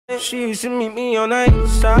She used to meet me on the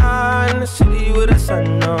east side in the city with a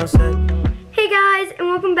sun on set. Hey guys, and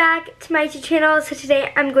welcome back to my YouTube channel. So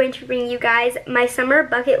today I'm going to bring you guys my summer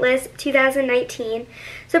bucket list 2019.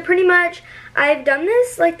 So pretty much I've done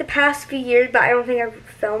this like the past few years, but I don't think I've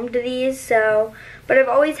filmed these. But I've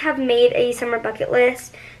always have made a summer bucket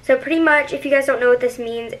list. So pretty much, if you guys don't know what this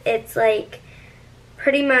means, it's like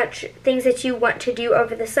pretty much things that you want to do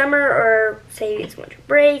over the summer, or say you just want to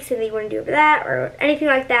break, say that you want to do over that, or anything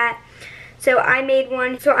like that. So I made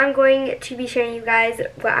one, so I'm going to be sharing you guys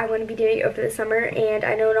what I want to be doing over the summer, and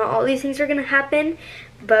I know not all these things are going to happen,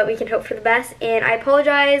 but we can hope for the best, and I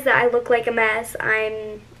apologize that I look like a mess.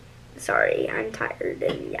 I'm sorry, I'm tired,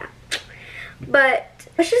 and yeah. But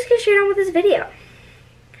let's just get straight on with this video.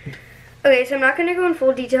 Okay, so I'm not going to go in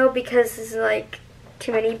full detail because this is like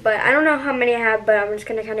too many, but I don't know how many I have, but I'm just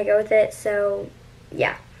going to kind of go with it, so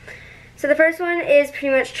yeah. So the first one is pretty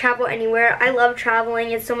much travel anywhere. I love traveling.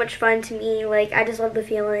 It's so much fun to me. Like, I just love the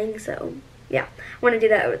feeling. So, yeah. I want to do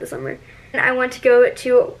that over the summer. And I want to go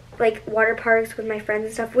to, like, water parks with my friends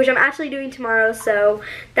and stuff, which I'm actually doing tomorrow. So,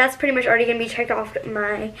 that's pretty much already going to be checked off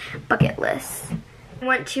my bucket list. I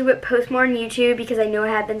want to post more on YouTube because I know I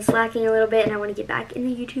have been slacking a little bit and I want to get back in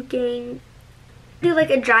the YouTube game. Do,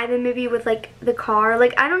 like, a drive-in movie with, like, the car.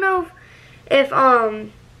 Like, I don't know if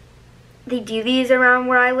they do these around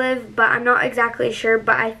where I live, but I'm not exactly sure,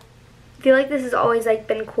 but I feel like this has always like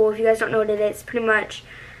been cool. If you guys don't know what it is, pretty much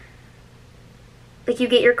like you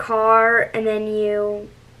get your car and then you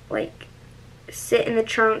like sit in the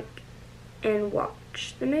trunk and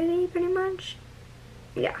watch the movie pretty much.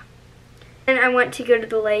 Yeah. And I want to go to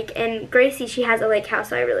the lake, and Gracie, she has a lake house,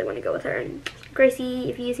 so I really want to go with her. And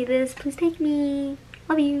Gracie, if you see this, please take me.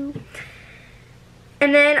 Love you.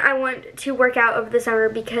 And then I want to work out over the summer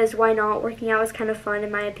because why not? Working out is kind of fun in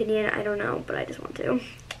my opinion. I don't know, but I just want to.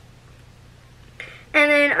 And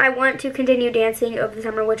then I want to continue dancing over the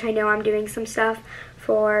summer, which I know I'm doing some stuff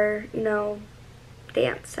for, you know,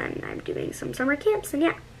 dance. And I'm doing some summer camps, and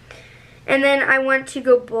yeah. And then I want to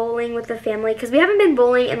go bowling with the family because we haven't been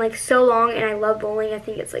bowling in like so long, and I love bowling. I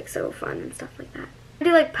think it's like so fun and stuff like that. I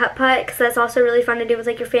do like putt-putt because that's also really fun to do with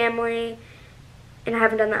like your family. And I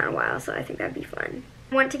haven't done that in a while, so I think that'd be fun.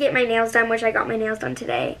 I want to get my nails done, which I got my nails done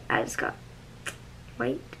today. I just got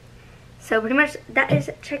white. So pretty much that is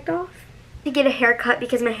checked off. To get a haircut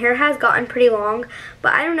because my hair has gotten pretty long.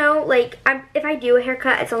 But I don't know, like, if I do a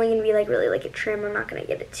haircut, it's only going to be like really like a trim. I'm not going to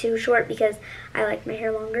get it too short because I like my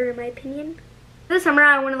hair longer in my opinion. For the summer,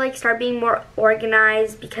 I want to like start being more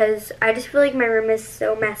organized because I just feel like my room is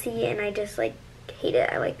so messy and I just like hate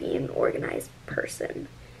it. I like being an organized person.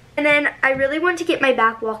 And then I really want to get my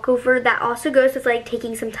back walkover. That also goes with like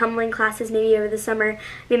taking some tumbling classes maybe over the summer.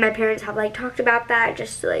 Me and my parents have like talked about that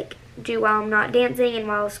just to like do while I'm not dancing and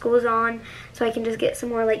while school's on. So I can just get some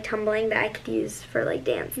more like tumbling that I could use for like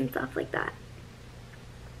dance and stuff like that.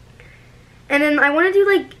 And then I want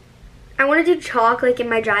to do chalk like in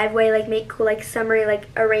my driveway, like make cool like summery like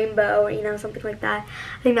a rainbow, you know, something like that.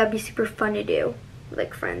 I think that'd be super fun to do with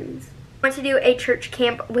like friends. I want to do a church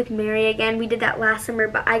camp with Mary again. We did that last summer,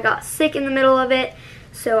 but I got sick in the middle of it,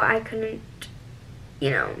 so I couldn't,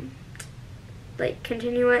 you know, like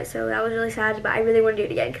continue it, so that was really sad, but I really want to do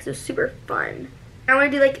it again because it was super fun. I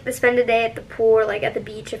want to do like spend a day at the pool or like at the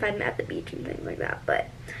beach if I'm at the beach and things like that, but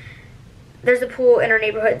there's a pool in our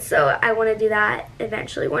neighborhood, so I want to do that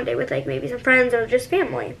eventually one day with like maybe some friends or just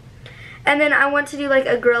family. And then I want to do like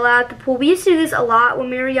a grill out at the pool. We used to do this a lot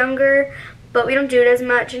when we were younger, but we don't do it as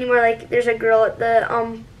much anymore. Like, there's a grill at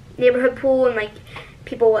the neighborhood pool, and like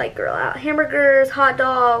people like grill out hamburgers, hot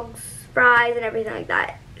dogs, fries, and everything like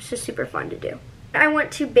that. It's just super fun to do. I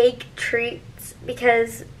want to bake treats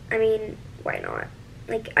because, I mean, why not?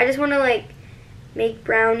 Like, I just want to like make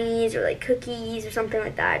brownies or like cookies or something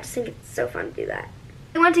like that. I just think it's so fun to do that.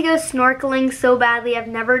 I want to go snorkeling so badly. I've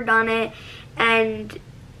never done it, and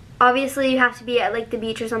obviously you have to be at like the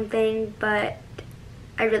beach or something, but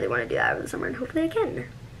I really want to do that over the summer, and hopefully I can.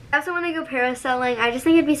 I also want to go parasailing. I just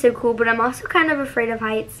think it'd be so cool, but I'm also kind of afraid of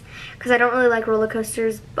heights because I don't really like roller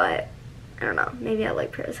coasters, but I don't know, maybe I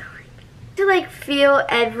like parasailing. To like feel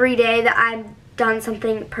every day that I've done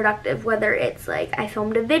something productive, whether it's like I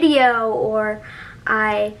filmed a video or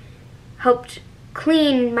I helped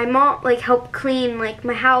clean, my mom like helped clean like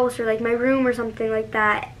my house or like my room or something like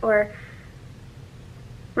that, or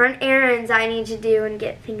run errands I need to do and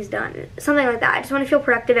get things done, something like that. I just want to feel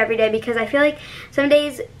productive every day because I feel like some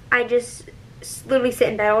days I just literally sit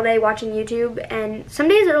in bed all day watching YouTube, and some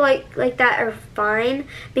days are like that are fine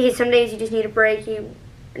because some days you just need a break, you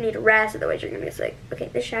need to rest, otherwise you're gonna be sick. Okay,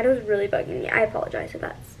 this shadow is really bugging me. I apologize if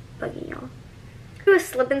that's bugging y'all. do a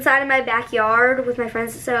slip inside in my backyard with my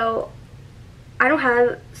friends, so I don't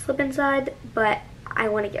have slip inside, but I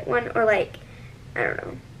want to get one, or like, I don't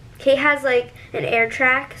know. Kate has like an air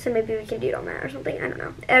track, so maybe we can do it on that or something. I don't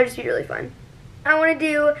know. It would just be really fun. I want to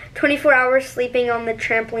do 24 hours sleeping on the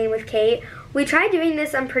trampoline with Kate. We tried doing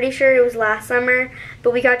this, I'm pretty sure it was last summer,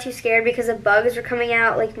 but we got too scared because the bugs were coming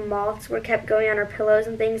out, like moths were kept going on our pillows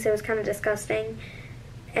and things, so it was kind of disgusting.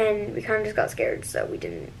 And we kind of just got scared, so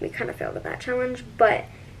we kind of failed at that challenge. But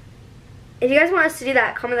if you guys want us to do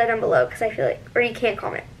that, comment that down below, because I feel like, or you can't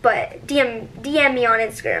comment, but DM me on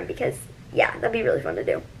Instagram, because yeah, that'd be really fun to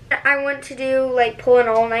do. I want to do like pull an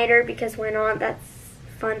all-nighter, because why not? That's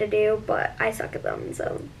fun to do, but I suck at them.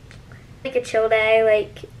 So like a chill day,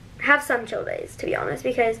 like have some chill days, to be honest,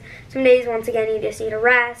 because some days, once again, you just need to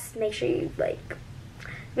rest. Make sure you like,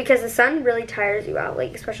 because the sun really tires you out,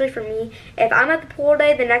 like especially for me. If I'm at the pool all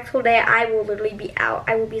day, the next whole day I will literally be out.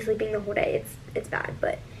 I will be sleeping the whole day. It's bad,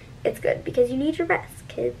 but it's good because you need your rest,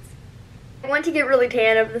 kids. I want to get really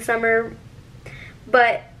tan over the summer,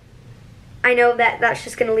 but I know that that's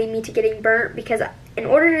just going to lead me to getting burnt, because in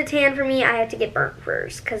order to tan for me, I have to get burnt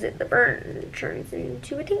first, because the burn turns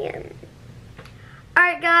into a tan.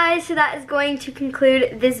 Alright guys, so that is going to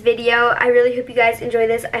conclude this video. I really hope you guys enjoy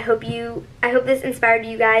this. I hope this inspired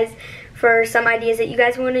you guys for some ideas that you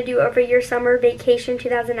guys want to do over your summer vacation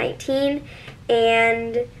 2019.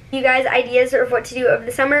 And you guys ideas of what to do over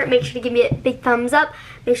the summer, make sure to give me a big thumbs up.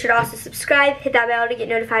 Make sure to also subscribe, hit that bell to get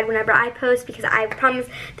notified whenever I post, because I promise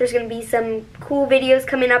there's going to be some cool videos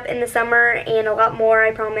coming up in the summer and a lot more,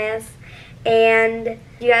 I promise. And thank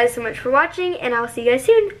you guys so much for watching, and I'll see you guys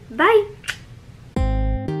soon. Bye!